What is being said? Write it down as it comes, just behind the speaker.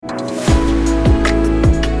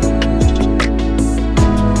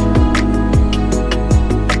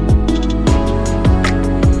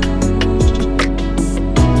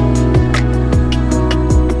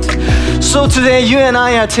today you and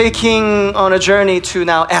I are taking on a journey to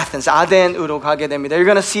now Athens. 아덴으로 가게 됩니다. You're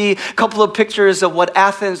going to see a couple of pictures of what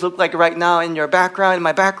Athens look like right now in your background, in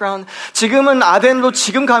my background. 지금은 아덴으로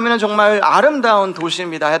지금 가면은 정말 아름다운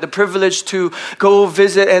도시입니다. I had the privilege to go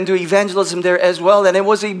visit and do evangelism there as well, and it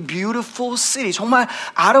was a beautiful city. 정말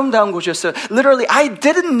아름다운 곳이었어요. Literally, I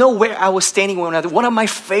didn't know where I was standing when I. One of my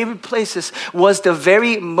favorite places was the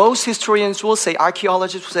very most historians will say,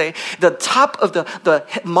 archaeologists will say, the top of the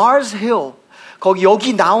Mars Hill. 거기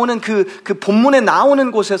여기 나오는 그 본문에 나오는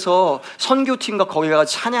곳에서 선교팀과 거기 가서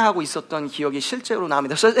찬양하고 있었던 기억이 실제로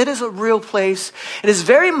납니다. So it is a real place. It is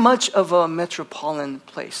very much of a metropolitan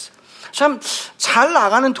place. 참 잘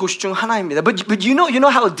나가는 도시 중 하나입니다. But you know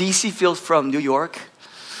how DC feels from New York?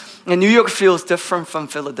 And New York feels different from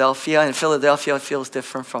Philadelphia, and Philadelphia feels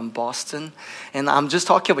different from Boston. And I'm just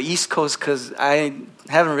talking about East Coast because I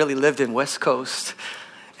haven't really lived in West Coast.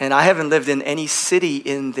 And I haven't lived in any city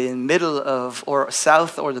in the middle of or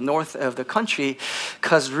south or the north of the country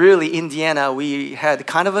because really Indiana, we had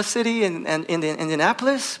kind of a city in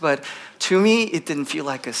Indianapolis, but to me, it didn't feel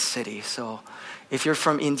like a city. So if you're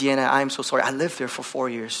from Indiana, I'm so sorry. I lived there for 4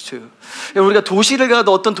 years too. 우리가 도시를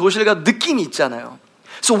가도 어떤 도시를 가도 느낌이 있잖아요.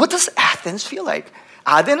 So what does Athens feel like?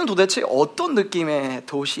 아덴은 도대체 어떤 느낌의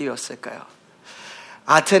도시였을까요?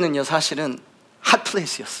 아테는요, 사실은 hot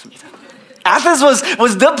place였습니다. Athens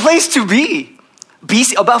was the place to be.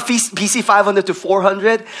 About BC 500 to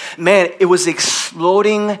 400, man, it was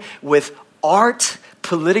exploding with art,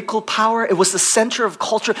 political power. It was the center of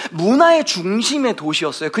culture. 문화의 중심의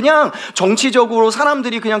도시였어요. 그냥 정치적으로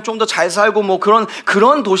사람들이 그냥 좀 더 잘 살고 뭐 그런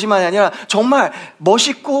도시만이 아니라 정말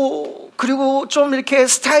멋있고 그리고 좀 이렇게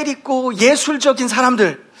스타일 있고 예술적인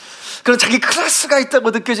사람들. 그런 자기 클래스가 있다고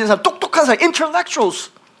느껴지는 사람, 똑똑한 사람, intellectuals.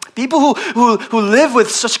 People who live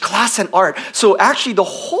with such class and art. So actually the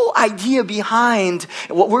whole idea behind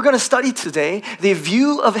what we're going to study today, the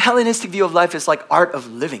Hellenistic view of life is like art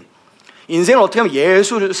of living. 인생을 어떻게 하면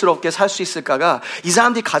예술스럽게 살 수 있을까가 이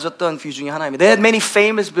사람들이 가졌던 뷰 중에 하나입니다. They had many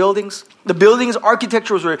famous buildings. The buildings,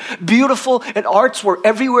 architectures were beautiful and arts were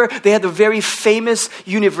everywhere. They had the very famous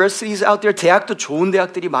universities out there. 대학도 좋은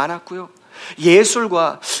대학들이 많았고요.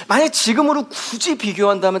 예술과 만약 지금으로 굳이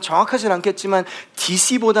비교한다면 정확하진 않겠지만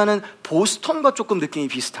DC보다는 보스턴과 조금 느낌이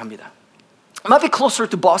비슷합니다. It might be closer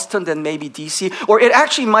to Boston than maybe DC, or it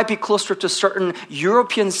actually might be closer to certain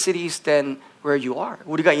European cities than where you are.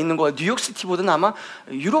 우리가 있는 거 뉴욕시티보다는 아마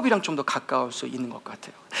유럽이랑 좀 더 가까울 수 있는 것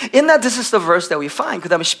같아요. In that, this is the verse that we find. 그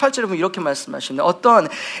다음에 18절에 보면 이렇게 말씀하십니다. 어떤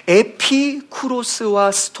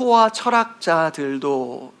에피쿠로스와 스토아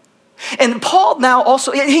철학자들도 And Paul now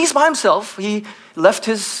also, he's by himself. He left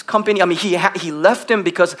his company. I mean, he left them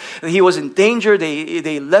because he was in danger.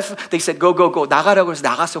 They left. They said, go. 나가라고 해서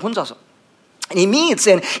나갔어요, 혼자서. And he meets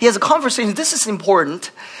and he has a conversation. This is important.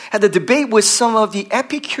 Had a debate with some of the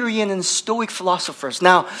Epicurean and Stoic philosophers.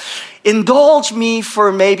 Now, indulge me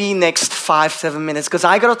for maybe next 5-7 minutes because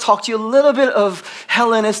I got to talk to you a little bit of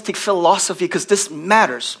Hellenistic philosophy because this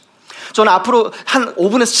matters. 저는 앞으로 한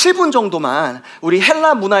 5분에서 7분 정도만 우리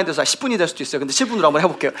헬라 문화에 대해서 10분이 될 수도 있어요. 근데 7분으로 한번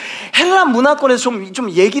해볼게요. 헬라 문화권에서 좀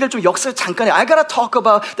얘기를 좀 역사를 잠깐 I gotta talk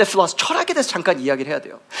about the philosophy. 철학에 대해서 잠깐 이야기를 해야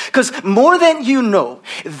돼요. Because more than you know,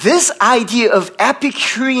 this idea of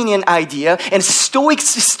Epicurean idea and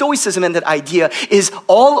Stoicism and that idea is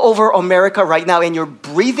all over America right now and you're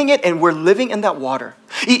breathing it and we're living in that water.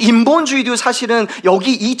 이 인본주의도 사실은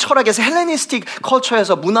여기 이 철학에서 헬레니스틱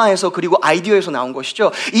컬처에서 문화에서 그리고 아이디어에서 나온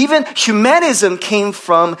것이죠. Even humanism came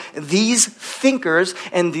from these thinkers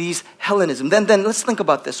and these Hellenism. Then let's think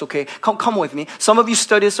about this, okay? Come with me. Some of you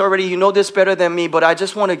studied this already. You know this better than me, but I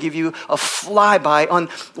just want to give you a flyby on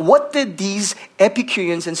what did these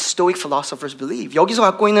Epicureans and Stoic philosophers believe. 여기서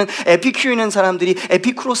갖고 있는 에피큐리안 사람들이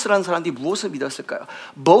에피쿠로스라는 사람들이 무엇을 믿었을까요?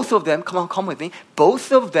 Both of them, come with me.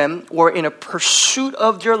 Both of them were in a pursuit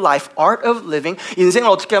of their life, art of living. 인생을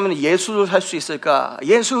어떻게 하면 예술을 할 수 있을까?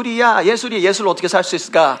 예술을 어떻게 살 수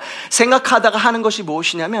있을까? 생각하다가 하는 것이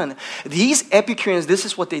무엇이냐면 these Epicureans, this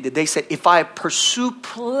is what they did. They said, if I pursue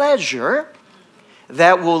pleasure,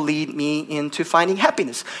 that will lead me into finding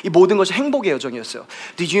happiness. 이 모든 것이 행복의 여정이었어요.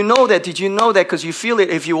 Did you know that? Because you feel it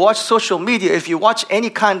if you watch social media, if you watch any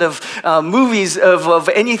kind of movies of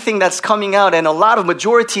anything that's coming out, and a lot of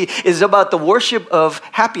majority is about the worship of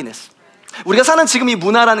happiness. 우리가 사는 지금 이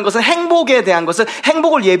문화라는 것은 행복에 대한 것은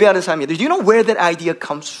행복을 예배하는 삶이에요. Do you know where that idea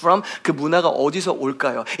comes from? 그 문화가 어디서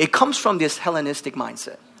올까요? It comes from this Hellenistic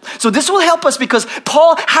mindset. So this will help us because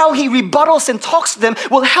Paul, how he rebuttals and talks to them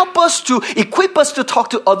will help us to equip us to talk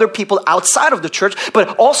to other people outside of the church,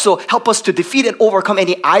 but also help us to defeat and overcome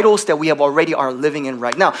any idols that we have already are living in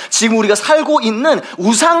right now. 지금 우리가 살고 있는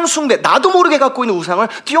우상 숭배, 나도 모르게 갖고 있는 우상을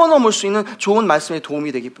뛰어넘을 수 있는 좋은 말씀에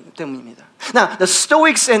도움이 되기 때문입니다. Now, the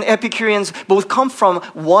Stoics and Epicureans both come from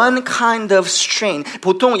one kind of strain.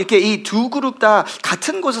 보통 이렇게 이 두 그룹 다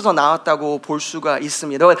같은 곳에서 나왔다고 볼 수가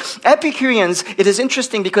있습니다. But Epicureans, it is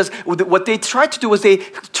interesting because what they tried to do was they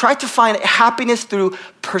tried to find happiness through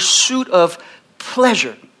pursuit of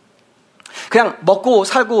pleasure. 그냥 먹고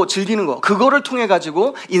살고 즐기는 거, 그거를 통해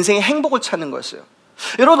가지고 인생의 행복을 찾는 거였어요.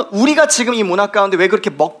 여러분, 우리가 지금 이 문화 가운데 왜 그렇게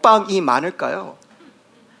먹방이 많을까요?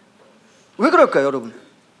 왜 그럴까요, 여러분?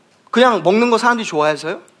 그냥 먹는 거 사람들이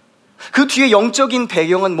좋아해서요? 그 뒤에 영적인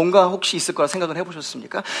배경은 뭔가 혹시 있을 거라 생각을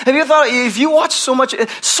해보셨습니까? Have you thought, if you watch so much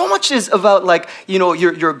is about like, you know,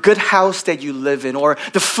 your good house that you live in or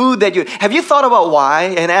the food that you, have you thought about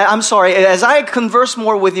why? And I'm sorry, as I converse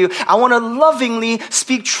more with you, I want to lovingly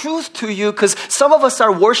speak truth to you because some of us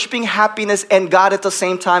are worshiping happiness and God at the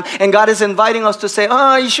same time, and God is inviting us to say,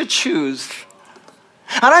 you should choose.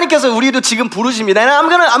 하나님께서 우리도 지금 부르십니다. And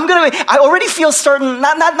I already feel certain,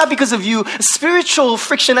 not because of you, spiritual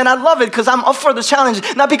friction, and I love it because I'm up for the challenge,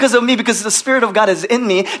 not because of me, because the Spirit of God is in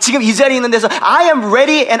me. 지금 이 자리에 있는 데서 I am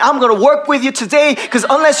ready and I'm going to work with you today because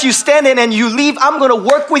unless you stand in and you leave, I'm going to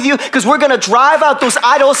work with you because we're going to drive out those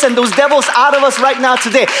idols and those devils out of us right now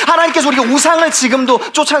today. 하나님께서 우리가 우상을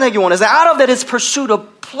지금도 쫓아내기 원해서 out of that is pursuit of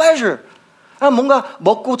pleasure. 뭔가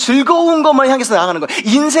먹고 즐거운 것만 향해서 나가는 거예요.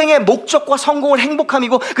 인생의 목적과 성공은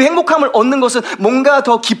행복함이고 그 행복함을 얻는 것은 뭔가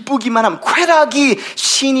더 기쁘기만 함, 쾌락이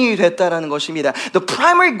신이 됐다라는 것입니다. The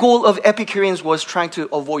primary goal of Epicureans was trying to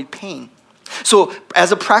avoid pain. So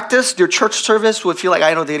as a practice, their church service would feel like,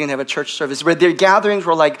 I know they didn't have a church service, but their gatherings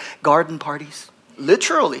were like garden parties.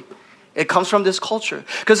 Literally. It comes from this culture.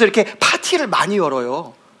 그래서 이렇게 파티를 많이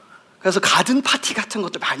열어요. 그래서 가든 파티 같은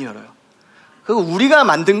것도 많이 열어요. 그거 우리가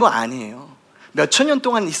만든 거 아니에요. 몇천 년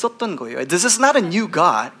동안 있었던 거예요. This is not a new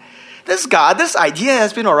God. This idea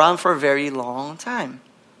has been around for a very long time.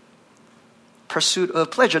 Pursuit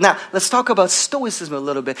of pleasure. Now, let's talk about Stoicism a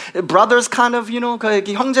little bit. Brothers kind of,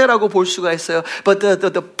 형제라고 볼 수가 있어요. But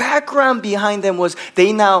the background behind them was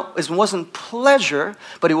it wasn't pleasure,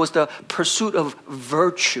 but it was the pursuit of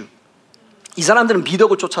virtue. 이 사람들은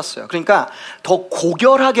미덕을 쫓았어요. 그러니까 더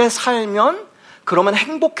고결하게 살면 그러면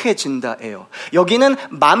행복해진다예요. 여기는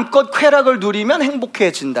마음껏 쾌락을 누리면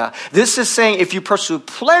행복해진다. This is saying if you pursue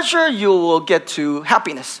pleasure, you will get to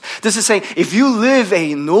happiness. This is saying if you live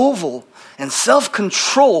a noble and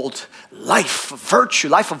self-controlled life of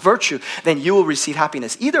virtue, then you will receive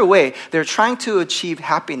happiness. Either way, they're trying to achieve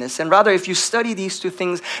happiness. And rather, if you study these two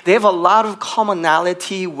things, they have a lot of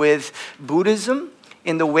commonality with Buddhism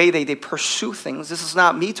in the way they pursue things. This is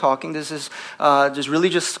not me talking. This is just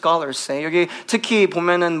religious scholars say. 여기 특히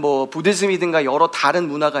보면은 부디즘이든가 여러 다른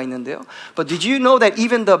문화가 있는데요. But did you know that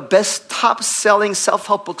even the best top-selling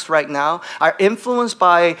self-help books right now are influenced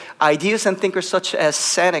by ideas and thinkers such as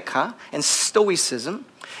Seneca and Stoicism?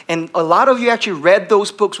 And a lot of you actually read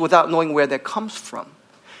those books without knowing where that comes from.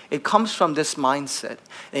 It comes from this mindset.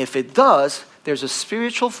 And if it does, there's a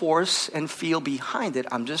spiritual force and feel behind it.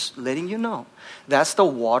 I'm just letting you know. That's the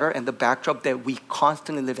water and the backdrop that we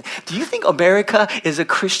constantly live in. Do you think America is a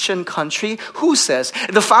Christian country? Who says?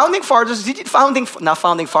 The founding fathers, not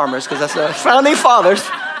founding farmers, because that's the founding fathers.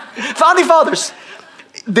 Founding fathers.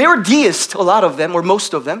 They were deists, a lot of them, or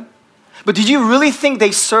most of them. But did you really think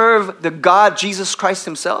they serve the God, Jesus Christ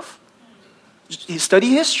himself? Study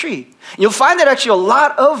history. You'll find that actually a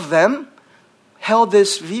lot of them held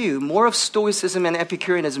this view, more of Stoicism and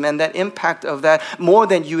Epicureanism, and that impact of that more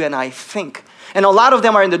than you and I think. And a lot of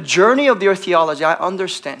them are in the journey of their theology. I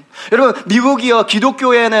understand. 여러분, 미국이요,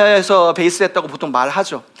 기독교에서 베이스했다고 보통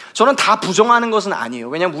말하죠. 저는 다 부정하는 것은 아니에요.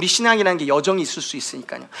 왜냐하면 우리 신앙이라는 게 여정이 있을 수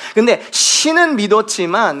있으니까요. 근데 신은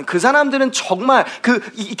믿었지만 그 사람들은 정말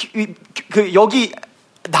여기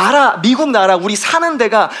미국 나라, 우리 사는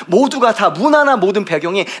데가 모두가 다 문화나 모든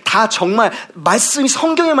배경이 다 정말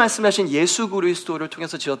성경에 말씀하신 예수 그리스도를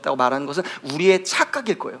통해서 지었다고 말하는 것은 우리의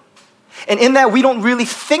착각일 거예요. And in that we don't really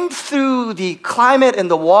think through the climate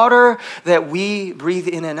and the water that we breathe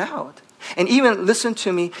in and out. And even, listen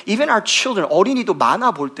to me, even our children, 어린이도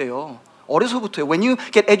만화 볼 때요. 어려서부터요. When you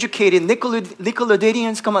get educated,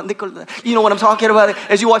 Nickelodeonians, come on, you know what I'm talking about?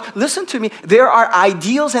 As you watch, listen to me. There are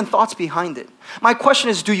ideals and thoughts behind it. My question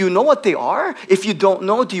is, do you know what they are? If you don't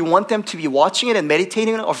know, do you want them to be watching it and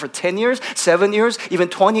meditating on it for 10 years, 7 years, even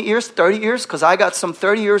 20 years, 30 years? Because I got some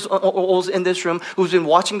 30 years olds in this room who's been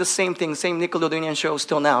watching the same thing, same Nickelodeon show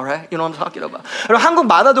still now, right? You know what I'm talking about? 그리고 한국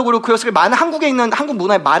만화도 그렇고요. 한국에 있는 한국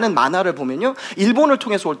문화의 많은 만화를 보면요. 일본을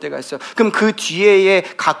통해서 올 때가 있어요. 그럼 그 뒤에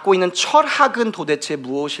갖고 있는 철학은 도대체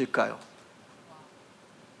무엇일까요?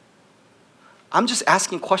 I'm just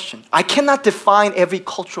asking a question. I cannot define every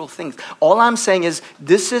cultural thing. All I'm saying is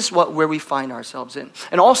this is where we find ourselves in.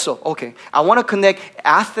 And also, okay, I want to connect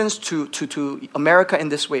Athens to America in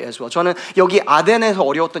this way as well. 저는 여기 아덴에서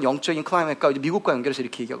어려웠던 영적인 클라이맥과 미국과 연결해서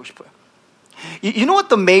이렇게 얘기하고 싶어요. You know what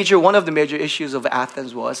one of the major issues of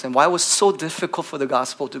Athens was and why it was so difficult for the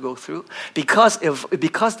gospel to go through? Because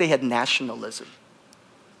they had nationalism.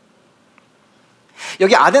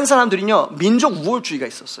 여기 아덴 사람들은요, 민족 우월주의가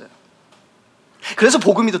있었어요. 그래서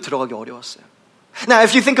복음이 더 들어가기 어려웠어요. Now,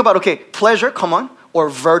 if you think about, okay, pleasure, come on, or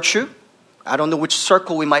virtue, I don't know which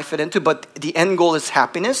circle we might fit into, but the end goal is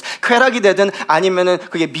happiness. 쾌락이 되든 아니면은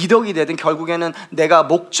그게 미덕이 되든 결국에는 내가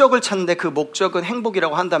목적을 찾는데 그 목적은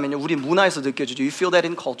행복이라고 한다면요, 우리 문화에서 느껴지죠. You feel that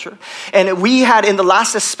in culture? And we had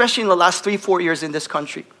especially in the last 3-4 years in this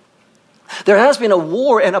country, there has been a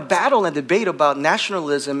war and a battle and debate about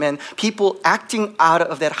nationalism and people acting out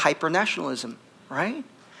of that hyper-nationalism, right?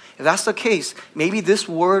 If that's the case, maybe this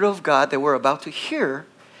word of God that we're about to hear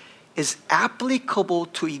is applicable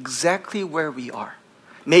to exactly where we are.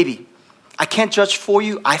 Maybe. I can't judge for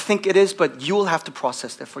you. I think it is, but you will have to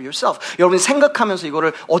process that for yourself. 여러분 생각하면서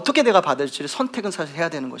이거를 어떻게 내가 받을지를 선택은 사실 해야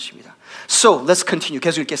되는 것입니다. So, let's continue.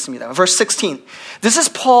 계속 읽겠습니다. Verse 16. This is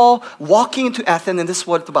Paul walking into Athens, and this is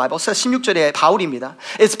what the Bible says. 16절에 바울입니다.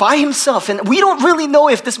 It's by himself, and we don't really know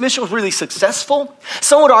if this mission was really successful.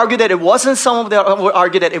 Some would argue that it wasn't. Some would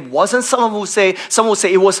argue that it wasn't. Some would say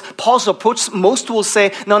it was Paul's approach. Most will say,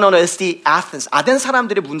 no, it's the Athens. 아덴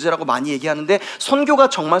사람들의 문제라고 많이 얘기하는데 선교가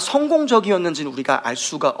정말 성공적이었는지는 우리가 알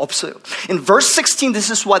수가 없어요. In verse 16,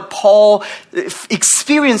 this is what Paul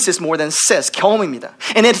experiences more than says. 경험입니다.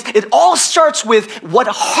 And it all starts with what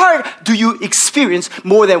heart do you experience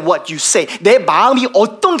more than what you say. 내 마음이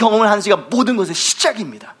어떤 경험을 하는지가 모든 것의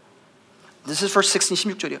시작입니다. This is verse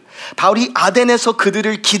 16, 16절이요. 바울이 아덴에서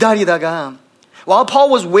그들을 기다리다가 while Paul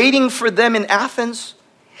was waiting for them in Athens,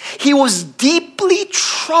 he was deeply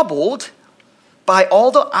troubled by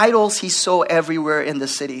all the idols he saw everywhere in the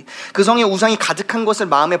city. 그 성에 우상이 가득한 것을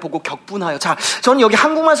마음에 보고 격분하여. 자, 저는 여기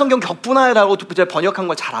한국말 성경 격분하여라고 번역한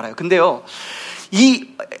걸 잘 알아요. 근데요, 이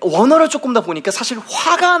원어를 조금 더 보니까 사실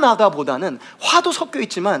화가 나다보다는 화도 섞여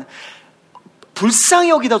있지만 불쌍히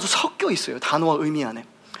여기다도 섞여 있어요. 단어와 의미 안에.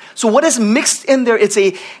 So what is mixed in there, it's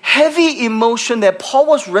a heavy emotion that Paul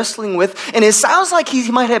was wrestling with, and it sounds like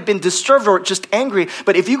he might have been disturbed or just angry,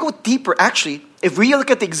 but if you go deeper, actually, if we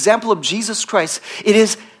look at the example of Jesus Christ, it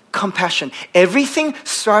is compassion. Everything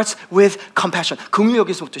starts with compassion. 긍휼이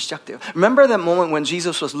여기서부터 시작돼요. Remember that moment when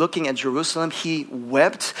Jesus was looking at Jerusalem, he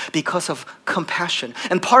wept because of compassion.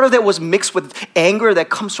 And part of that was mixed with anger that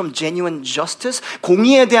comes from genuine justice.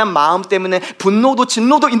 공의에 대한 마음 때문에 분노도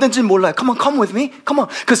진노도 있는지 몰라요. Come with me. Come on.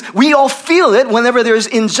 Because we all feel it whenever there is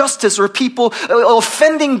injustice or people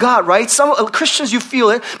offending God, right? Some Christians, you feel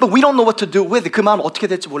it, but we don't know what to do with it. 그 마음 어떻게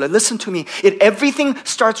될지 몰라요. Listen to me. Everything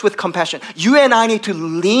starts with compassion. You and I need to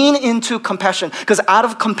lean into compassion, because out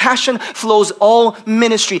of compassion flows all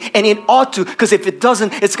ministry, and it ought to, because if it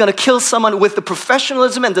doesn't, it's going to kill someone with the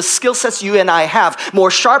professionalism and the skill sets you and I have. More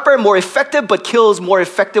sharper, more effective, but kills more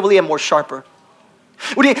effectively and more sharper.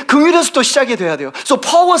 우리 긍휼에서부터 시작이 돼야 돼요. So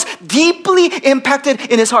Paul was deeply impacted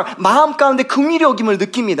in his heart. 마음 가운데 긍휼의 여김을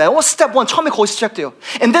느낍니다. Step 1, 처음에 거기서 시작돼요.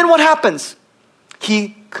 And then what happens?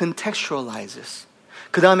 He contextualizes.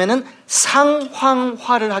 그 다음에는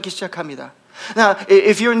상황화를 하기 시작합니다. Now,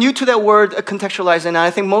 if you're new to that word, contextualize, and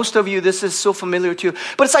I think most of you, this is so familiar to you,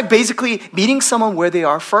 but it's like basically meeting someone where they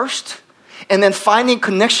are first, and then finding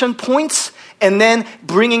connection points, and then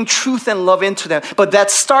bringing truth and love into them. But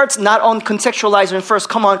that starts not on contextualizing first.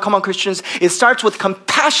 Come on, Christians. It starts with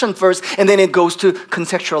compassion first, and then it goes to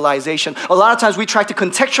contextualization. A lot of times we try to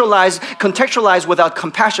contextualize without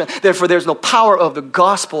compassion. Therefore, there's no power of the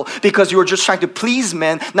gospel, because you're just trying to please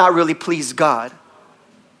men, not really please God.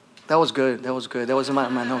 That was good. That was in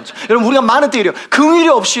my notes. 여러분, 우리가 많은 때 이래요. 긍휼이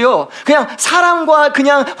없이요, 그냥 사람과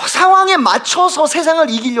그냥 상황에 맞춰서 세상을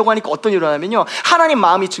이기려고 하니까 어떤 일이 일어나면요, 하나님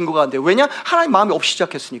마음이 증거가 안 돼요. 왜냐? 하나님 마음이 없이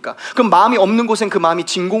시작했으니까. 그럼 마음이 없는 곳엔 그 마음이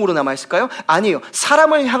진공으로 남아있을까요? 아니에요.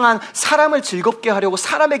 사람을 향한, 사람을 즐겁게 하려고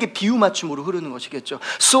사람에게 비유 맞춤으로 흐르는 것이겠죠.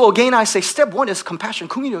 So again I say, step 1 is compassion,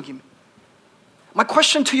 긍휼히 여김. My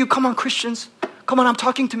question to you, come on, Christians. Come on, I'm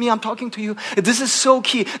talking to me, I'm talking to you. This is so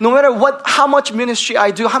key. No matter how much ministry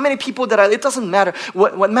I do, how many people it doesn't matter.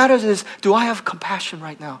 What matters is, do I have compassion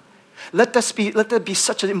right now? Let that be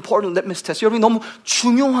such an important litmus test. 여러분이 너무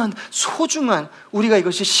중요한, 소중한 우리가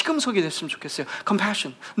이것이 시금석이 됐으면 좋겠어요.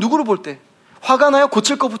 Compassion. 누구를 볼 때? 화가 나요?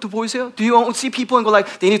 고칠 것부터 보이세요? Do you see people and go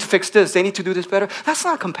like, they need to fix this, they need to do this better? That's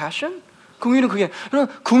not compassion. 긍휼은 그게.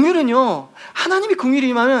 긍휼은요, 하나님이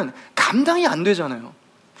긍휼이면은 감당이 안 되잖아요.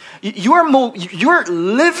 You are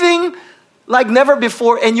living like never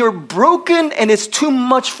before, and you're broken, and it's too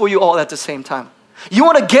much for you all at the same time. You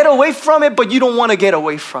want to get away from it, but you don't want to get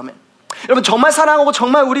away from it. 여러분 정말 사랑하고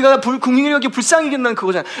정말 우리가 긍휼히 여기 불쌍히 여긴다는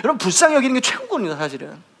그거잖아요. 여러분 불쌍히 여기는 게 최고입니다,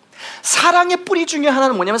 사실은. 사랑의 뿌리 중에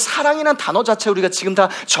하나는 뭐냐면 사랑이라는 단어 자체 우리가 지금 다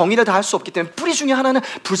정의를 다 할 수 없기 때문에 뿌리 중에 하나는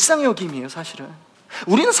불쌍히 여김이에요, 사실은.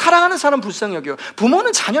 우리는 사랑하는 사람 불쌍히 여겨요.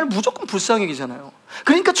 부모는 자녀를 무조건 불쌍히 여기잖아요.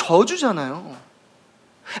 그러니까 저주잖아요.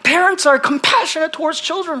 Parents are compassionate towards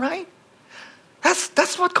children, right?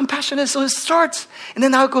 That's what compassion is. So it starts, and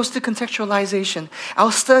then now it goes to contextualization.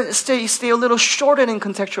 I'll stay a little shorter in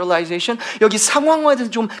contextualization. 여기 상황화에 대해서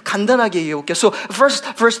좀 간단하게 얘기해볼게요. So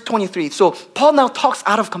verse 23. So Paul now talks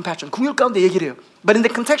out of compassion. 긍휼 가운데 얘기를 해요. But in the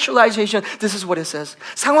contextualization, this is what it says.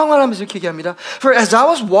 상황화를 하면서 이렇게 얘기합니다. For as I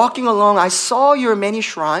was walking along, I saw your many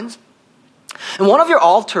shrines, and one of your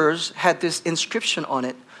altars had this inscription on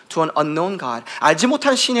it, to an unknown God. 알지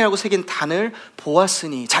못한 신이라고 새긴 단을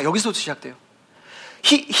보았으니. 자, 여기서 시작돼요.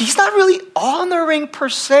 He's not really honoring per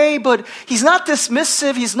se, but he's not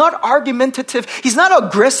dismissive, he's not argumentative, he's not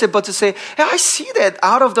aggressive, but to say, hey, I see that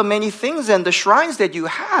out of the many things and the shrines that you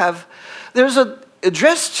have, there's an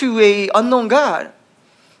address to a unknown God.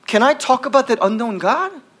 Can I talk about that unknown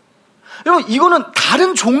God? 여러분, 이거는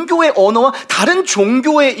다른 종교의 언어와 다른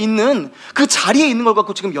종교에 있는 그 자리에 있는 걸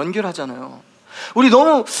갖고 지금 연결하잖아요.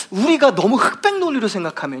 우리가 너무 흑백 논리로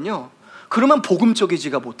생각하면요, 그러면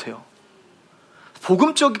복음적이지가 못해요.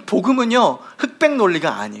 복음은요, 흑백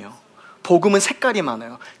논리가 아니에요. 복음은 색깔이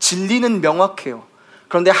많아요. 진리는 명확해요.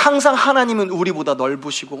 그런데 항상 하나님은 우리보다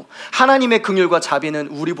넓으시고 하나님의 긍휼과 자비는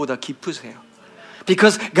우리보다 깊으세요.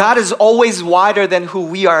 Because God is always wider than who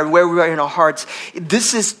we are, where we are in our hearts.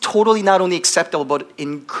 This is totally not only acceptable, but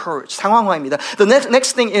encouraged. 상황화입니다. The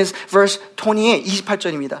next thing is verse 28,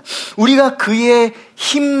 28절입니다. 우리가 그의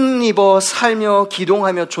힘입어 살며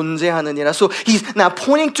기동하며 존재하느니라. So he's now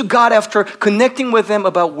pointing to God after connecting with them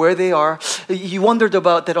about where they are. You wondered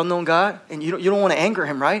about that unknown God, and you don't want to anger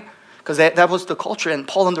him, right? Because that was the culture, and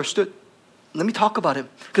Paul understood. Let me talk about him.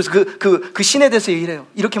 그래서 그 신에 대해서 얘기를 해요.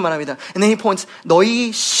 이렇게 말합니다. And then he points,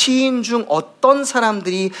 너희 시인 중 어떤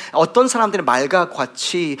사람들의 말과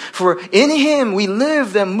같이, for in him we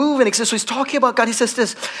live and move and exist. So he's talking about God. He says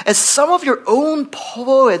this, as some of your own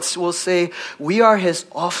poets will say, we are his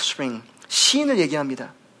offspring. 시인을 얘기합니다.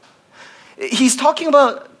 He's talking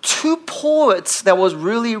about two poets that was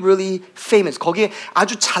really, really famous. 거기에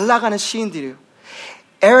아주 잘 나가는 시인들이에요.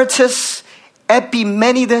 Aratus,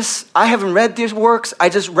 Epimenides. I haven't read these works. I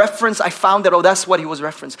found that, that's what he was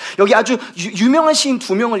referenced. 여기 아주 유명한 시인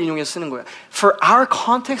두 명을 인용해서 쓰는 거예요. For our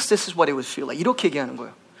context, this is what it would feel like. 이렇게 얘기하는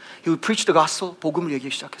거예요. He would preach the gospel, 복음을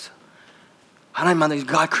얘기하기 시작해서. 하나님 만나서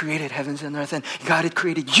God created heavens and earth and God had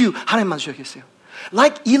created you. 하나님 만나서 시작했어요.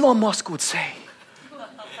 Like Elon Musk would say.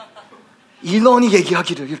 일론이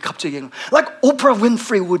얘기하기를 이렇게 갑자기 얘기하는 거예요. Like Oprah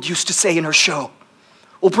Winfrey would used to say in her show.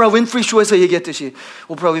 오프라 윈프리 쇼에서 얘기했듯이,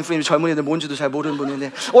 오프라 윈프리는 젊은이들 뭔지도 잘 모르는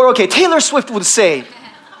분인데, or okay, Taylor Swift would say,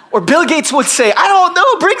 or Bill Gates would say, I don't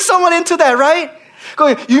know, bring someone into that, right?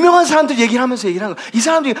 그 유명한 사람들 얘기를 하면서 얘기를 하는 거예요. 이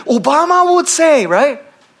사람들이 Obama would say, right?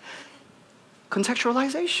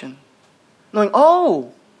 Contextualization. Knowing,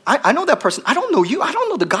 oh, I know that person. I don't know you. I don't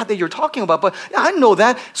know the God that you're talking about, but I know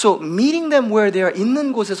that. So meeting them where they are,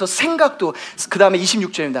 있는 곳에서 생각도, 그 다음에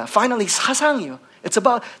 26절입니다. Finally, 사상이요. It's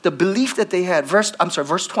about the belief that they had. verse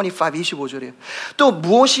 25, 25절이에요. 또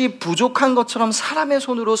무엇이 부족한 것처럼 사람의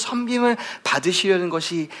손으로 섬김을 받으시려는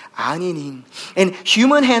것이 아니니. And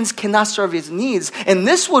human hands cannot serve his needs. And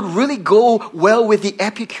this would really go well with the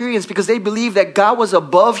Epicureans because they believe that God was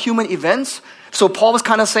above human events. So Paul was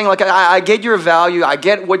kind of saying, like, I get your value, I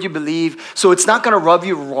get what you believe, so it's not going to rub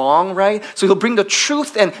you wrong, right? So he'll bring the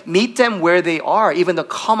truth and meet them where they are, even the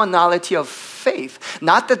commonality of faith.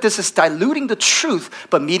 Not that this is diluting the truth,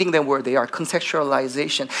 but meeting them where they are,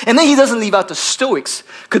 contextualization. And then he doesn't leave out the Stoics.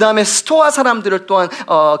 그 다음에 스토아 사람들을 또한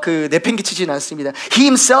내팽개치진 않습니다. He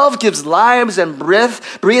himself gives lives and breath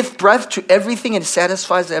to everything and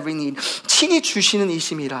satisfies every need. 친히 주시는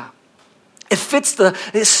이심이라. It fits the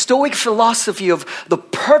Stoic philosophy of the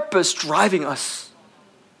purpose driving us.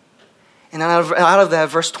 And out of that,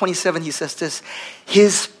 verse 27, he says this,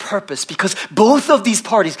 his purpose, because both of these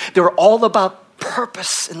parties, they were all about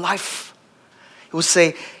purpose in life. He would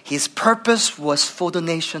say, his purpose was for the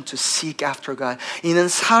nation to seek after God. 이는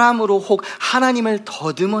사람으로 혹 하나님을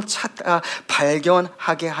더듬어 찾아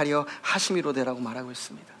발견하게 하려 하심이로되라고 말하고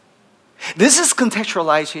있습니다. This is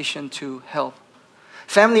contextualization to help.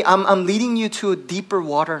 Family, I'm leading you to deeper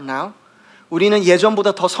water now. 우리는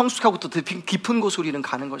예전보다 더 성숙하고 더 깊은 곳으로 우리는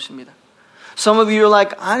가는 것입니다. Some of you are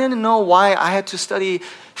like, I didn't know why I had to study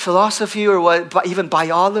philosophy or what, even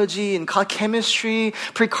biology and chemistry,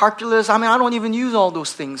 pre-calculus. I mean, I don't even use all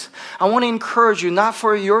those things. I want to encourage you, not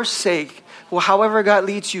for your sake, or however God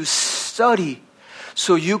leads you, study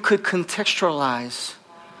so you could contextualize.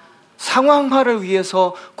 상황화를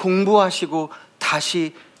위해서 공부하시고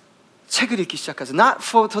다시 책을 읽기 시작하세요. Not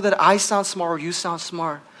so that I sound smart or you sound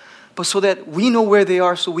smart. But so that we know where they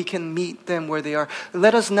are so we can meet them where they are.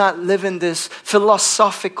 Let us not live in this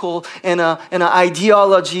philosophical and an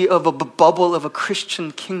ideology of a bubble of a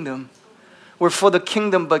Christian kingdom. We're for the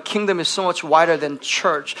kingdom, but kingdom is so much wider than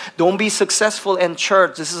church. Don't be successful in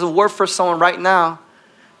church. This is a word for someone right now.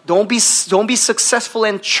 Don't be successful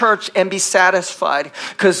in church and be satisfied,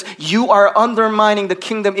 because you are undermining the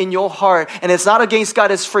kingdom in your heart, and it's not against God,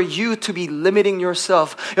 it's for you to be limiting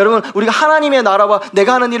yourself. 여러분, 우리가 하나님의 나라와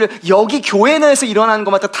내가 하는 일을 여기 교회 내에서 일어나는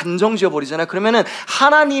것마다 단정 지어버리잖아요. 그러면은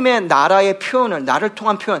하나님의 나라의 표현을, 나를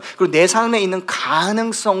통한 표현, 그리고 내 삶에 있는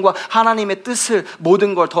가능성과 하나님의 뜻을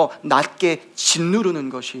모든 걸 더 낮게 짓누르는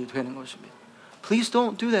것이 되는 것입니다. Please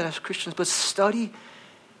don't do that as Christians, but study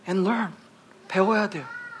and learn. 배워야 돼요.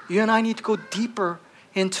 You and I need to go deeper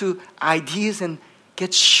into ideas and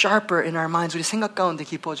get sharper in our minds. 우리 생각 가운데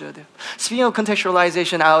깊어져야 돼요. Speaking of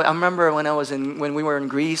contextualization, I remember when we were in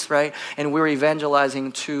Greece, right, and we were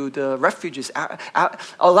evangelizing to the refugees.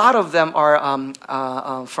 A lot of them are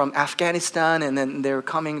from Afghanistan, and then they're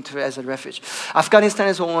coming to as a refuge.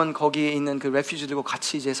 아프가니스탄에서 온 거기에 있는 그 refugee들과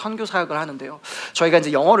같이 이제 선교 사역을 하는데요. 저희가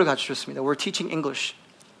이제 영어를 가르쳤습니다. We're teaching English.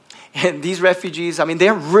 And these refugees, I mean,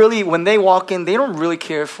 they're really, when they walk in, they don't really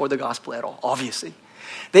care for the gospel at all, obviously.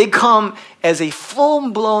 They come as a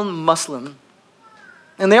full-blown Muslim.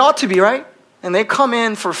 And they ought to be, right? And they come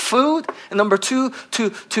in for food. And number two,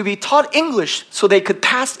 to be taught English so they could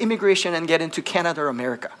pass immigration and get into Canada or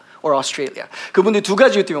America or Australia. 그분들이 두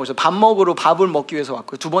가지 때문에 오셨어요. 밥 먹기 위해서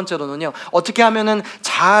왔고요. 두 번째로는요, 어떻게 하면은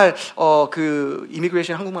잘,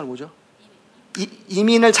 immigration 한국말로 뭐죠?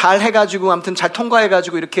 이민을 잘 해가지고 아무튼 잘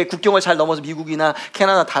통과해가지고 이렇게 국경을 잘 넘어서 미국이나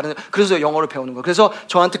캐나다 그래서 영어를 배우는 거예요. 그래서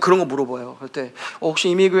저한테 그런 거 물어봐요. 그때 혹시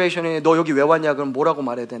이미그레이션에 너 여기 왜 왔냐 그럼 뭐라고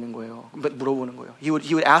말해야 되는 거예요? 물어보는 거예요. He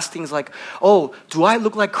would ask things like, oh, do I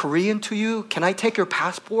look like Korean to you? Can I take your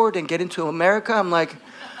passport and get into America? I'm like,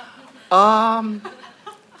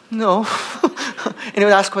 no. And he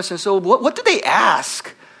would ask questions. So what do they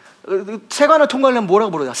ask? 세관을 통과하려면 뭐라고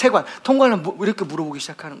물어요? 세관 통과하려면 이렇게 물어보기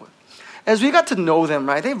시작하는 거예요. As we got to know them,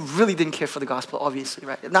 right, they really didn't care for the gospel, obviously,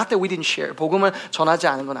 right? Not that we didn't share. 복음을 전하지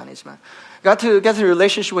않은 건 아니지만. Got to get a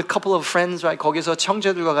relationship with a couple of friends, right? 거기서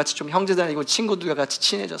형제들과 같이 좀 형제들 아니고 친구들과 같이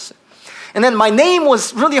친해졌어요. And then my name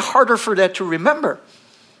was really harder for that to remember.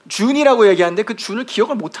 준이라고 얘기하는데 그 준을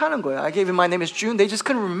기억을 못 하는 거예요. I gave him my name is June. They just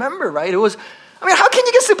couldn't remember, right? It was, I mean, how can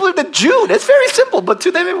you get simpler than June? It's very simple, but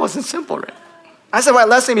to them it wasn't simple, right? I said, my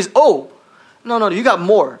last name is O. No, you got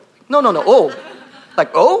more. No, O.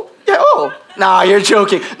 Like, O? Yeah, oh. Nah, you're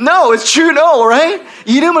joking. No, it's June O, right?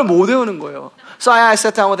 이름을 못 외우는 거예요. So I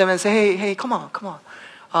sat down with him and said, hey, come on.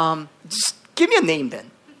 Just give me a name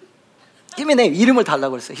then. Give me a name. 이름을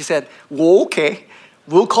달라고 그랬어요. He said, well, okay.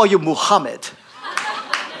 We'll call you Muhammad.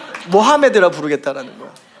 모하메드라 부르겠다라는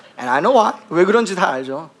거예요. And I know why. 왜 그런지 다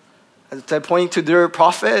알죠. They're pointing to their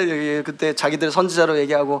prophet. 그때 자기들 선지자로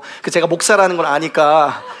얘기하고 제가 목사라는 걸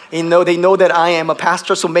아니까 they know that I am a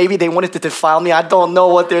pastor, so maybe they wanted to defile me. I don't know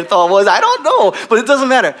what their thought was. I don't know, but it doesn't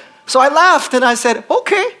matter. So I laughed and I said,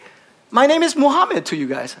 okay, my name is Muhammad to you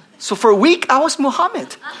guys. So for a week, I was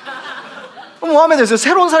Muhammad. Muhammad에서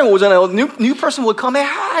새로운 사람이 오잖아요. New person would come.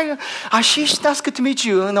 Hi, Ashish, that's good to meet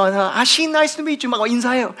you. No, Ashish, nice to meet you. 막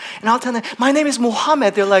인사해요. And I'll tell them, my name is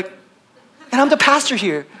Muhammad. They're like, and I'm the pastor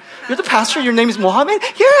here. You're the pastor? Your name is Muhammad?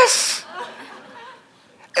 Yes.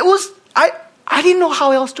 It was, I didn't know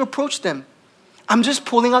how else to approach them. I'm just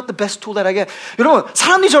pulling out the best tool that I get. 여러분,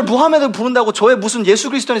 사람들이 저를 무하메드 부른다고 저의 무슨 예수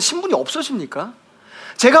그리스도의 신분이 없어집니까?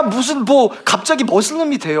 제가 무슨 갑자기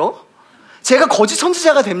머슬림이 돼요? 제가 거짓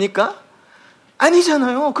선지자가 됩니까?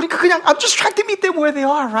 아니잖아요. 그러니까 그냥 I'm just trying to meet them where they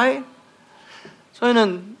are, right?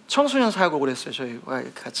 저희는 청소년 사역을 오래 했어요. 저희와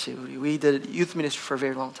같이 we did youth ministry for a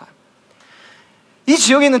very long time. 이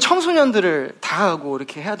지역에 있는 청소년들을 다 하고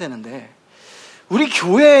이렇게 해야 되는데 우리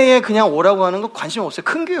교회에 그냥 오라고 하는 거 관심 없어요.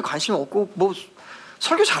 큰 교회 관심 없고 뭐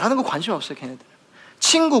설교 잘하는 거 관심 없어요. 걔네들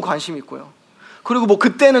친구 관심 있고요. 그리고 뭐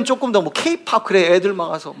그때는 조금 더 뭐 K-팝 그래 애들 막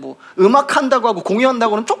와서 뭐 음악 한다고 하고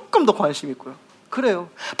공연한다고 하면 조금 더 관심 있고요. 그래요.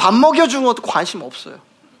 밥 먹여주는 것도 관심 없어요.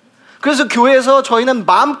 그래서 교회에서 저희는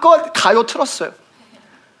마음껏 가요 틀었어요.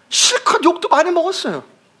 실컷 욕도 많이 먹었어요.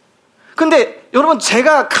 근데 여러분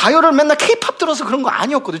제가 가요를 맨날 K-팝 들어서 그런 거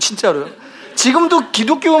아니었거든요. 진짜로요. 지금도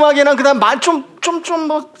기독교 음악이나 그다음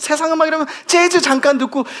뭐 세상 음악 이러면 재즈 잠깐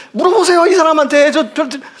듣고 물어보세요 이 사람한테.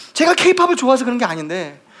 제가 K-팝을 좋아해서 그런 게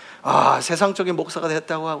아닌데 세상적인 목사가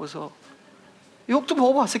됐다고 하고서 욕도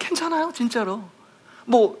먹어봤어요. 괜찮아요 진짜로.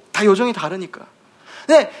 뭐 다 요정이 다르니까.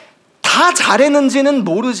 근데 다 잘했는지는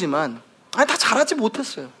모르지만 다 잘하지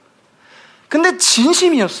못했어요. 근데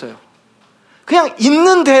진심이었어요. 그냥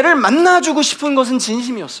있는 데를 만나주고 싶은 것은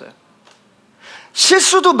진심이었어요.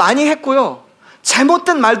 실수도 많이 했고요.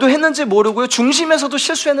 잘못된 말도 했는지 모르고요. 중심에서도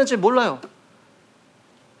실수했는지 몰라요.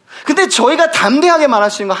 근데 저희가 담대하게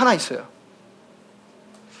말할 수 있는 거 하나 있어요.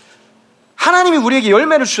 하나님이 우리에게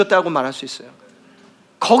열매를 주셨다고 말할 수 있어요.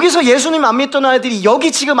 거기서 예수님 안 믿던 아이들이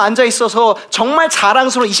여기 지금 앉아 있어서 정말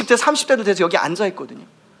자랑스러운 20대 30대도 돼서 여기 앉아 있거든요.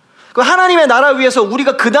 그 하나님의 나라 위해서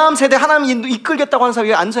우리가 그 다음 세대 하나님이 이끌겠다고 하는 사람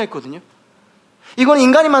위에 앉아 있거든요. 이건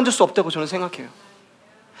인간이 만들 수 없다고 저는 생각해요.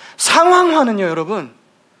 상황화는요 여러분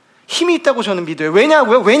힘이 있다고 저는 믿어요.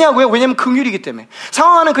 왜냐고요? 왜냐면 긍휼이기 때문에.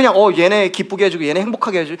 상황화는 그냥 얘네 기쁘게 해주고 얘네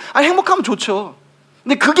행복하게 해주고 행복하면 좋죠.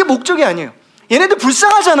 근데 그게 목적이 아니에요. 얘네들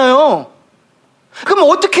불쌍하잖아요. 그럼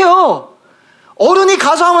어떡해요? 어른이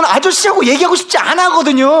가서 하면 아저씨하고 얘기하고 싶지 않아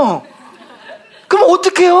하거든요. 그럼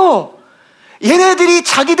어떡해요? 얘네들이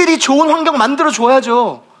자기들이 좋은 환경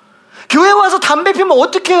만들어줘야죠. 교회 와서 담배 피우면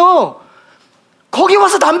어떡해요? 거기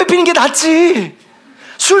와서 담배 피는 게 낫지.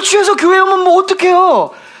 술 취해서 교회 오면 뭐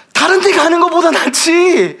어떡해요? 다른 데 가는 것보다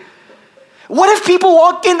낫지. What if people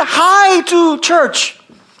walk in high to church?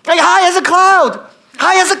 Like high as a cloud.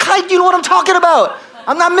 High as a kite, you know what I'm talking about.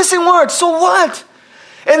 I'm not missing words. So what?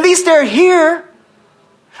 At least they're here.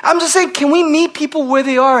 I'm just saying, can we meet people where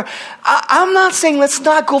they are? I'm not saying let's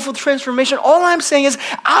not go for transformation. All I'm saying is,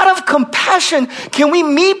 out of compassion, can we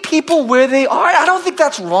meet people where they are? I don't think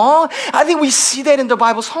that's wrong. I think we see that in the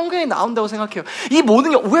Bible. 성경에 나온다고 생각해요. 이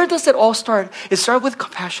모든 게, where does that all start? It starts with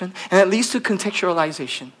compassion, and it leads to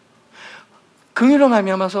contextualization. 긍휼로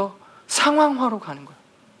말미암아서 상황화로 가는 거예요.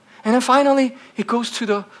 And then finally, it goes to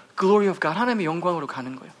the glory of God. 하나님의 영광으로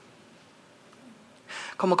가는 거예요.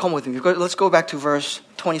 Come with me. Let's go back to verse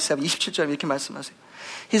 27. 27절 이렇게 말씀하세요.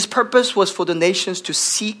 His purpose was for the nations to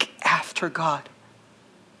seek after God.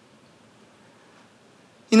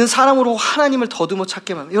 이는 사람으로 하나님을 더듬어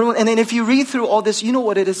찾게 합니다. 여러분, and then if you read through all this, you know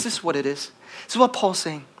what it is. This is what it is. This is what Paul's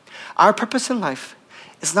saying. Our purpose in life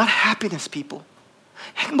is not happiness, people.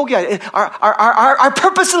 행복이 아니라 our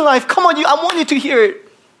purpose in life. Come on, I want you to hear it.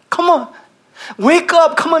 Come on. Wake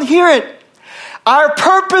up. Come on, hear it. Our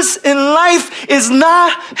purpose in life is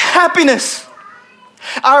not happiness.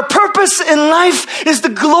 Our purpose in life is the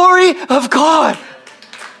glory of God.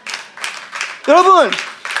 여러분,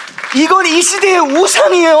 이건 이 시대의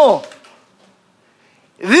우상이에요.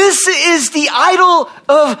 This is the idol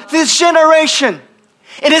of this generation.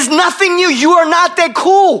 It is nothing new. You are not that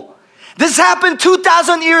cool. This happened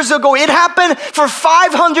 2,000 years ago. It happened for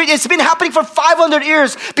 500. It's been happening for 500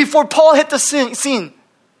 years before Paul hit the scene.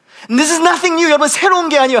 And this is nothing new. 여러분, 새로운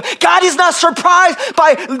게 아니에요. God is not surprised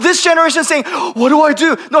by this generation saying, what do I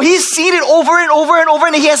do? No, He's seen it over and over and over,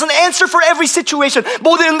 and He has an answer for every situation.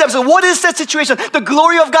 모든 응답에서 what is that situation? The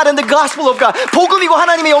glory of God and the gospel of God. 복음이고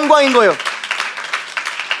하나님의 영광인 거예요.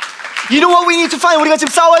 You know what we need to find? 우리가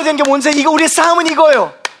지금 싸워야 되는 게 뭔지, 이거 우리의 싸움은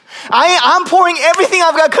이거예요. I'm pouring everything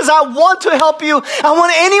I've got because I want to help you. I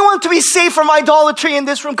want anyone to be saved from idolatry in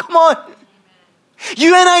this room. Come on.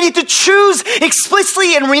 You and I need to choose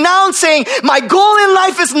explicitly and renounce saying, my goal in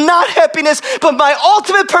life is not happiness, but my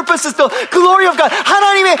ultimate purpose is the glory of God.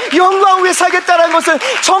 하나님의 영광 위에 살겠다는 것을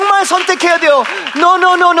정말 선택해야 돼요. No,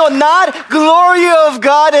 not glory of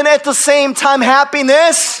God and at the same time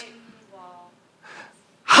happiness.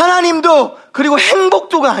 하나님도 그리고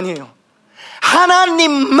행복도가 아니에요.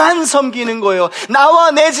 하나님만 섬기는 거예요.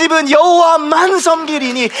 나와 내 집은 여호와만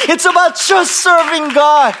섬기리니. It's about just serving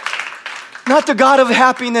God. Not the God of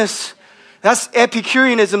happiness. That's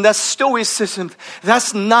Epicureanism. That's Stoicism.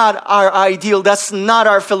 That's not our ideal. That's not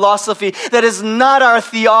our philosophy. That is not our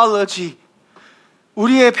theology.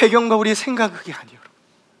 우리의 배경과 우리의 생각 그게 아니에요.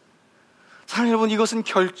 사랑하는 여러분, 이것은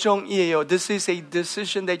결정이에요. This is a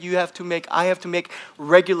decision that you have to make. I have to make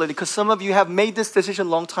regularly. Because some of you have made this decision a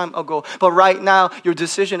long time ago. But right now, your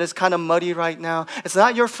decision is kind of muddy right now. It's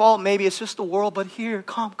not your fault. Maybe it's just the world. But here,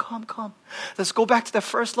 come. Let's go back to that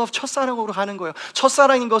first love. 첫사랑으로 가는 거예요.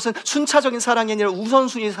 첫사랑인 것은 순차적인 사랑이 아니라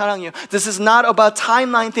우선순위 사랑이에요. This is not about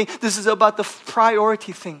timeline thing. This is about the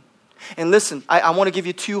priority thing. And listen, I want to give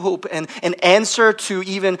you two hope and an answer to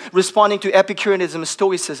even responding to Epicureanism,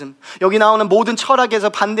 Stoicism. 여기 나오는 모든 철학에서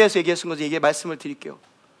반대해서 얘기했던 것을 말씀을 드릴게요.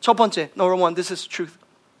 첫 번째, number one, this is truth.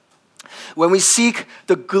 When we seek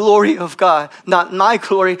the glory of God, not my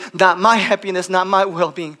glory, not my happiness, not my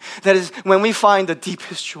well-being, that is when we find the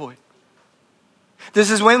deepest joy. This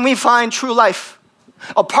is when we find true life.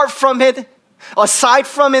 Apart from it, aside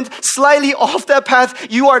from it, slightly off that path,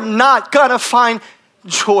 you are not gonna find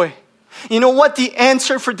joy. You know what the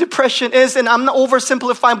answer for depression is? And I'm not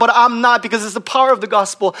oversimplifying, but I'm not, because it's the power of the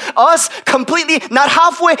gospel. Us completely, not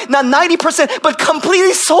halfway, not 90%, but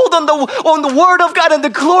completely sold on the word of God and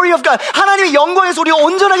the glory of God. 하나님의 영광에서 우리가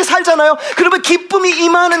온전하게 살잖아요. 그러면 기쁨이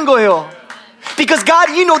임하는 거예요. Because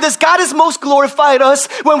God, you know this, God is most glorified us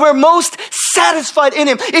when we're most satisfied in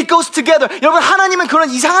Him. It goes together. 여러분, 하나님은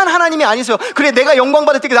그런 이상한 하나님이 아니세요. 그래, 내가 영광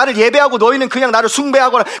받을 때 나를 예배하고 너희는 그냥 나를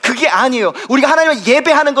숭배하거나, 그게 아니에요. 우리가 하나님을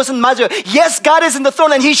예배하는 것은 맞아요. Yes, God is in the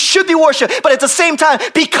throne and He should be worshipped. But at the same time,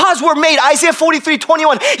 because we're made, Isaiah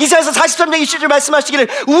 43:21, 이사야서 43장 20절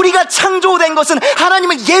말씀하시기를, 우리가 창조된 것은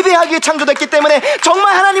하나님을 예배하기 위해 창조됐기 때문에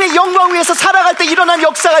정말 하나님의 영광 위에서 살아갈 때 일어난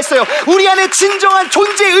역사가 있어요. 우리 안에 진정한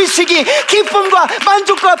존재의식이 기쁨과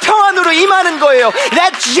만족과 평안으로 임하는 거예요.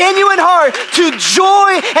 That genuine heart to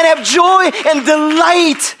joy and have joy and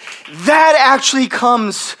delight, that actually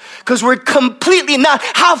comes because we're completely not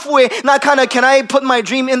halfway, not kind of, can I put my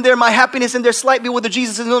dream in there, my happiness in there slightly with the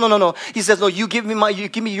Jesus? No. He says, no, you give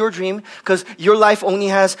me your dream, because your life only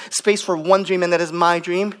has space for one dream, and that is my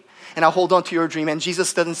dream, and I'll hold on to your dream. And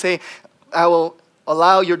Jesus doesn't say, I will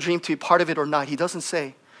allow your dream to be part of it or not. He doesn't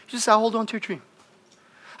say. He just says, I'll hold on to your dream.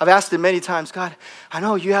 I've asked him many times, God, I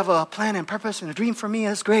know you have a plan and purpose and a dream for me.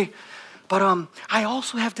 That's great. But I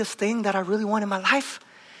also have this thing that I really want in my life.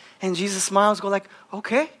 And Jesus smiles, go like,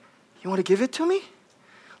 okay, you want to give it to me?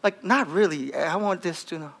 Like, not really. I want this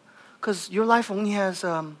to know. Because your life only has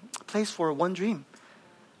place for one dream.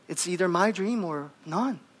 It's either my dream or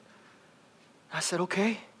none. I said,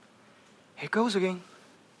 okay, here goes again.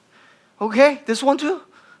 Okay, this one too?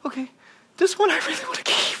 Okay, this one I really want to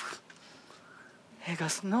keep. He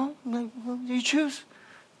goes, no, you choose.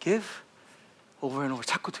 Give. Over and over.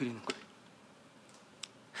 자꾸 드리는 거예요.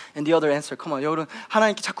 And the other answer, come on, 여러분,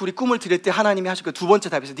 하나님께 자꾸 우리 꿈을 드릴 때 하나님이 하실 거 두 번째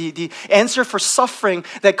답이죠. The answer for suffering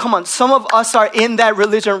that, come on, some of us are in that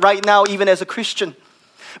religion right now, even as a Christian.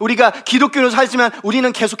 우리가 기독교로 살지만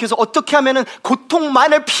우리는 계속해서 어떻게 하면은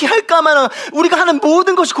고통만을 피할까만, 우리가 하는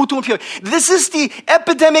모든 것이 고통을 피해요. This is the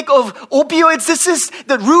epidemic of opioids. This is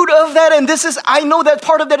the root of that, and this is, I know that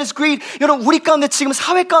part of that is greed. 여러분, 우리 가운데 지금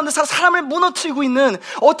사회 가운데 사람을 무너뜨리고 있는,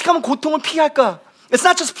 어떻게 하면 고통을 피할까? It's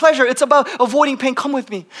not just pleasure. It's about avoiding pain. Come with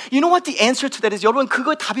me. You know what the answer to that is? 여러분,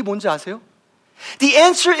 그거의 답이 뭔지 아세요? The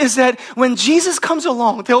answer is that when Jesus comes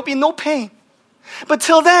along, there will be no pain. But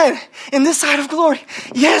till then, in this side of glory,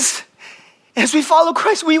 yes, as we follow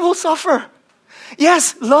Christ, we will suffer.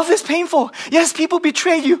 Yes, love is painful. Yes, people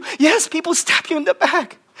betray you. Yes, people stab you in the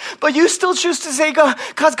back. But you still choose to say, God,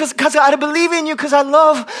 because I believe in you, because I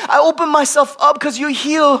open myself up, because you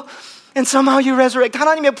heal. And somehow you resurrect.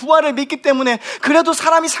 하나님의 부활을 믿기 때문에 그래도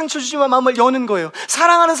사람이 상처 주지만 마음을 여는 거예요.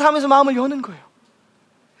 사랑하는 사람에서 마음을 여는 거예요.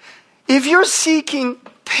 If you're seeking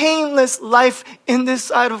painless life in this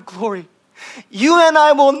side of glory, you and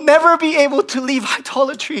I will never be able to leave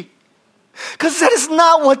idolatry. Because that is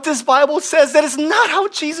not what this Bible says. That is not how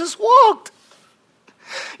Jesus walked.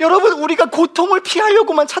 여러분, 우리가 고통을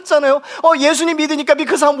피하려고만 찾잖아요. 예수님 믿으니까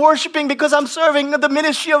because I'm worshiping, because I'm serving the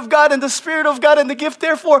ministry of God and the Spirit of God and the gift.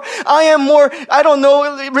 Therefore, I am more, I don't know,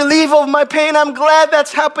 relief of my pain. I'm glad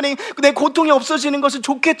that's happening. 내 고통이 없어지는 것은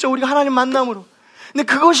좋겠죠. 우리가 하나님 만남으로. 근데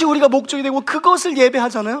그것이 우리가 목적이 되고 그것을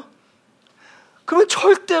예배하잖아요. 그러면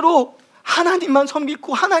절대로 하나님만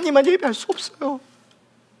섬기고 하나님만 예배할 수 없어요.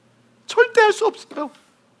 절대 할 수 없어요.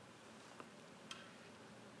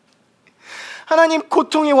 하나님,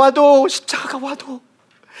 고통이 와도 십자가가 와도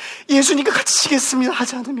예수님과 같이 지겠습니다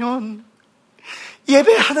하지 않으면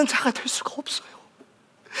예배하는 자가 될 수가 없어요.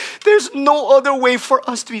 There's no other way for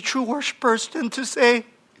us to be true worshipers than to say,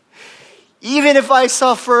 even if I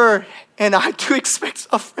suffer, and I do expect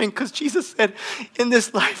suffering, because Jesus said, in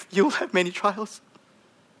this life you will have many trials.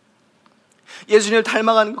 예수님을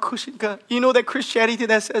닮아가는 거 그것이니까. You know that Christianity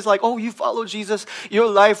that says like, oh, you follow Jesus, your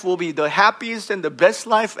life will be the happiest and the best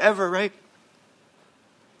life ever, right?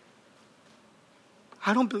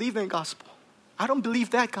 I don't believe that gospel. I don't believe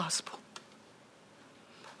that gospel.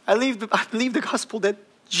 I believe the gospel that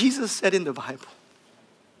Jesus said in the Bible.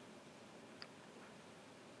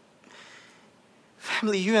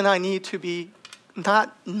 Family, you and I need to be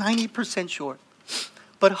not 90% sure,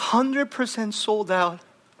 but 100% sold out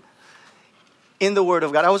in the Word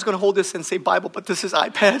of God. I was going to hold this and say Bible, but this is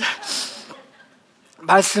iPad.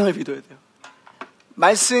 말씀을 믿어야 돼요.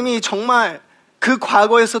 말씀이 정말 그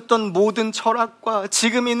과거에 있었던 모든 철학과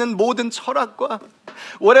지금 있는 모든 철학과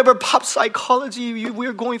whatever pop psychology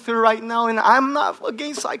we're going through right now, and I'm not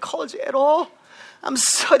against psychology at all. I'm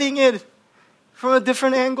studying it from a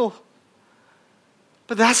different angle.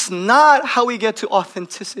 But that's not how we get to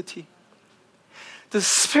authenticity. The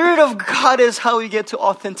Spirit of God is how we get to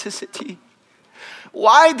authenticity.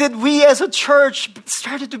 Why did we as a church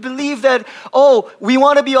started to believe that, we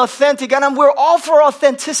want to be authentic, and we're all for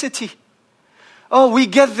authenticity? We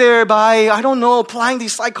get there by, applying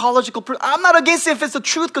these psychological... I'm not against it if it's the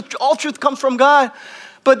truth, because all truth comes from God.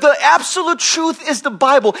 But the absolute truth is the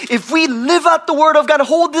Bible. If we live out the Word of God,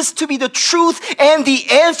 hold this to be the truth and the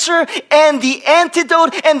answer and the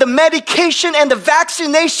antidote and the medication and the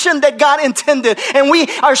vaccination that God intended. And we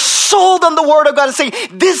are sold on the Word of God and saying,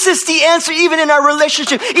 this is the answer even in our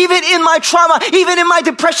relationship, even in my trauma, even in my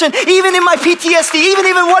depression, even in my PTSD, even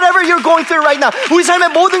whatever you're going through right now. 우리 삶의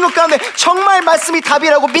모든 것 가운데 정말 말씀이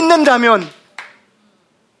답이라고 믿는다면,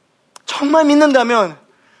 정말 믿는다면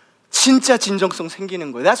진짜 진정성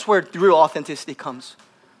생기는 거예요. That's where real authenticity comes.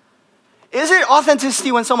 Is it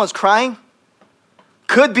authenticity when someone's crying?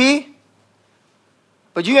 Could be.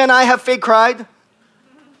 But you and I have fake cried.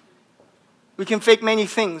 We can fake many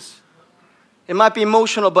things. It might be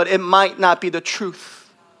emotional, but it might not be the truth.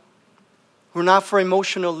 We're not for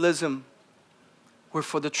emotionalism. We're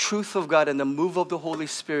for the truth of God and the move of the Holy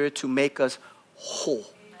Spirit to make us whole.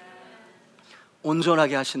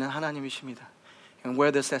 온전하게 하시는 하나님이십니다. And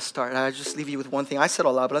where does that start? I just leave you with one thing. I said a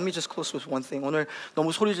lot, but let me just close with one thing. 오늘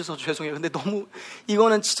너무 소리 지어서 죄송해요. 근데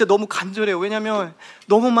이거는 진짜 너무 간절해요. 왜냐면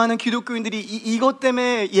너무 많은 기독교인들이 이것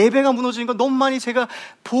때문에 예배가 무너지는 건 너무 많이 제가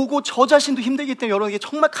보고 저 자신도 힘들기 때문에 여러분에게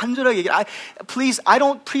정말 간절하게 얘기해요. Please, I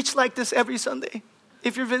don't preach like this every Sunday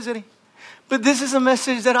if you're visiting. But this is a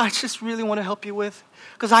message that I just really want to help you with.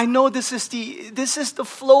 Because I know this is the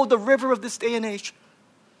flow, the river of this day and age.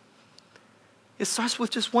 It starts with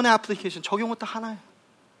just one application. 적용은 딱 하나예요.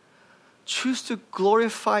 Choose to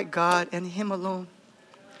glorify God and Him alone.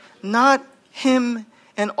 Not Him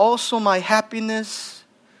and also my happiness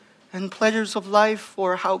and pleasures of life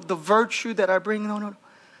or how the virtue that I bring. No.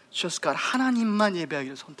 Just God. 하나님만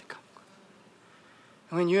예배하기를 선택하는 거예요.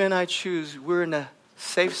 And when you and I choose, we're in a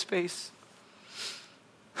safe space.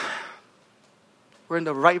 We're in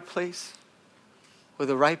the right place with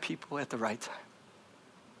the right people at the right time.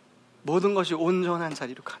 모든 것이 온전한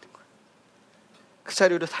자리로 가는 거예요. 그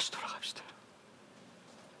자리로 다시 돌아갑시다.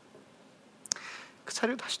 그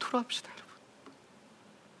자리로 다시 돌아갑시다, 여러분.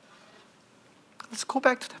 Let's go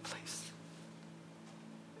back to that place.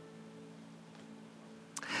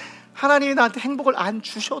 하나님이 나한테 행복을 안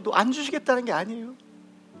주셔도 안 주시겠다는 게 아니에요.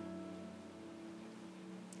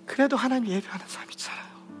 그래도 하나님 예배하는 삶 있잖아요.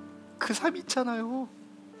 그 삶 있잖아요.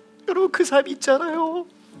 여러분 그 삶 있잖아요.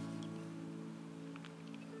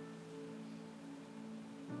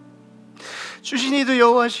 주신 이도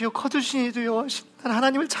여호와시요 거두신 이도 여호와시. 난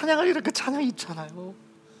하나님을 찬양하리라 그 찬양이 있잖아요.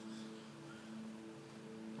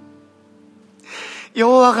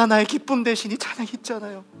 여호와가 나의 기쁨 되시니 찬양이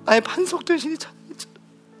있잖아요. 나의 반석 되시니 찬양이 있잖아요.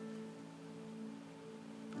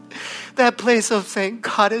 That place of saying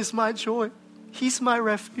God is my joy. He's my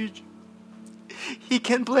refuge. He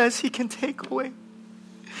can bless, He can take away.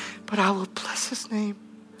 But I will bless His name.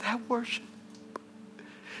 That worship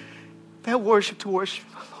to worship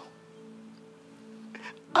Him alone.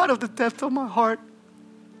 Out of the depth of my heart.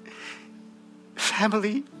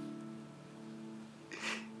 Family,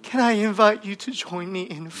 can I invite you to join me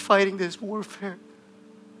in fighting this warfare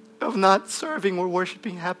of not serving or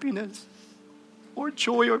worshiping happiness or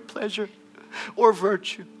joy or pleasure or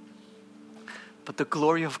virtue, but the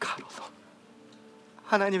glory of God alone.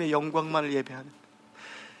 하나님의 영광만을 예배하는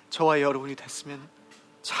저와 여러분이 됐으면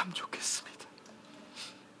참 좋겠습니다.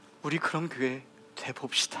 우리 그런 교회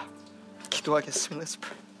돼봅시다. 기도하겠습니다. Let's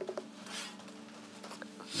pray.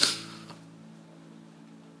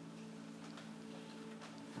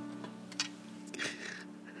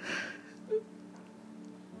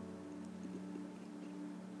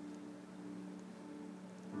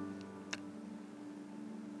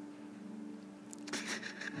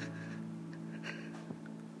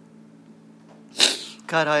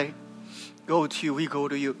 God, I go to you. We go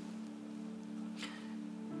to you.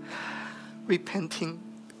 repenting.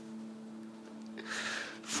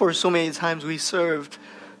 For so many times we served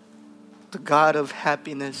the God of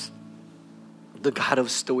happiness, the God of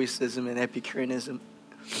stoicism and Epicureanism,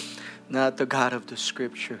 not the God of the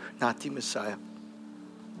Scripture, not the Messiah.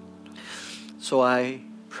 So I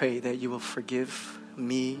pray that you will forgive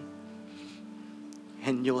me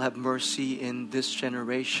and you'll have mercy in this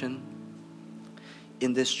generation,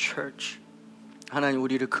 in this church. 하나님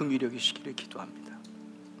우리를 긍휼히 여기시기를 기도합니다.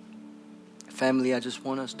 Family, I just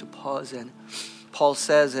want us to pause, and Paul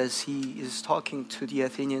says as he is talking to the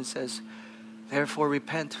Athenians, says, therefore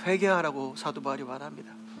repent, 회개하라고 사도 바울이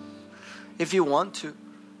말합니다. If you want to,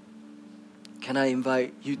 can I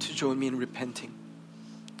invite you to join me in repenting?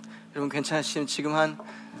 여러분 괜찮으시면 지금 한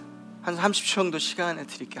 30초 정도 시간을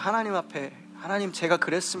드릴게요. 하나님 앞에, 하나님 제가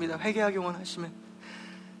그랬습니다. 회개하기 원하시면,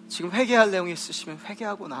 지금 회개할 내용이 있으시면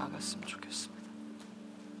회개하고 나아갔으면 좋겠습니다.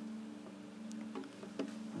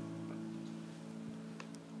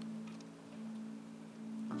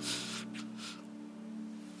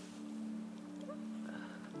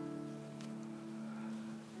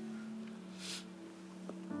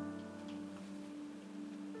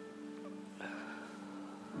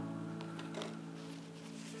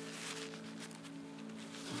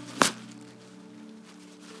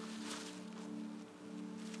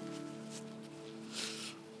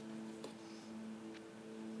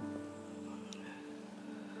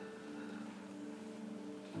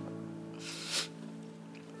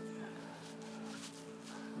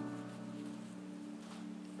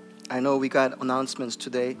 I know we got announcements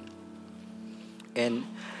today, and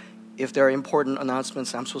if there are important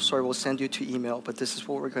announcements, I'm so sorry, we'll send you to email, but this is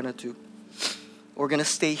what we're going to do. We're going to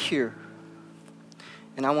stay here,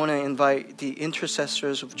 and I want to invite the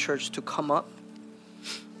intercessors of church to come up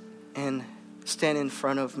and stand in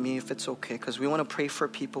front of me if it's okay, because we want to pray for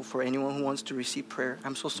people, for anyone who wants to receive prayer.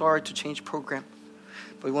 I'm so sorry to change program,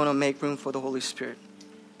 but we want to make room for the Holy Spirit.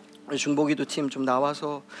 중보기도 팀 좀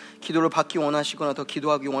나와서 기도를 받기 원하시거나 더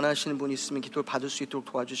기도하기 원하시는 분이 있으면 기도를 받을 수 있도록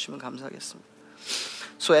도와주시면 감사하겠습니다.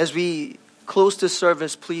 So as we close this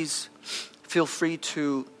service, please feel free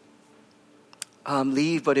to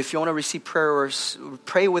leave. But if you want to receive prayer or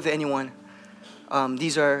pray with anyone,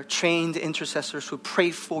 these are trained intercessors who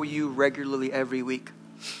pray for you regularly every week.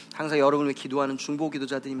 항상 여러분을 위해 기도하는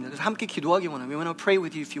중보기도자들입니다. 그래서 함께 기도하기 원합니다. We want to pray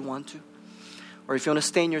with you if you want to. Or if you want to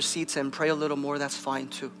stay in your seats and pray a little more, that's fine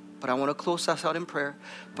too. But I want to close us out in prayer.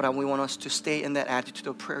 But we want us to stay in that attitude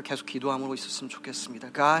of prayer. 계속 기도함으로 있었으면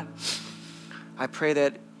좋겠습니다. God, I pray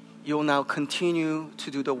that you'll now continue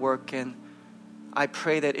to do the work, and I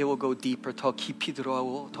pray that it will go deeper, 더 깊이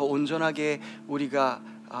들어가고 더 온전하게 우리가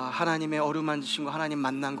하나님의 어루만지심과 하나님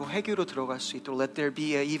만남과 회개로 들어갈 수 있도록 Let there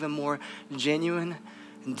be an even more genuine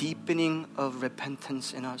deepening of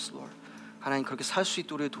repentance in us, Lord. 하나님 그렇게 살 수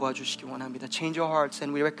있도록 도와주시기 원합니다. Change our hearts,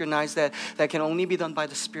 and we recognize that that can only be done by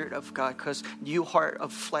the Spirit of God, because new heart of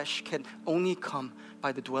flesh can only come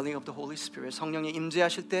by the dwelling of the Holy Spirit. 성령이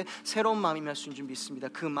임재하실 때 새로운 마음이 임할 수 있는 줄 믿습니다.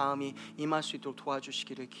 그 마음이 임할 수 있도록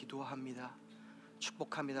도와주시기를 기도합니다.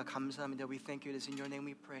 축복합니다. 감사합니다. We thank you. It is in your name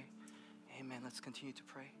we pray. Amen. Let's continue to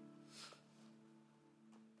pray.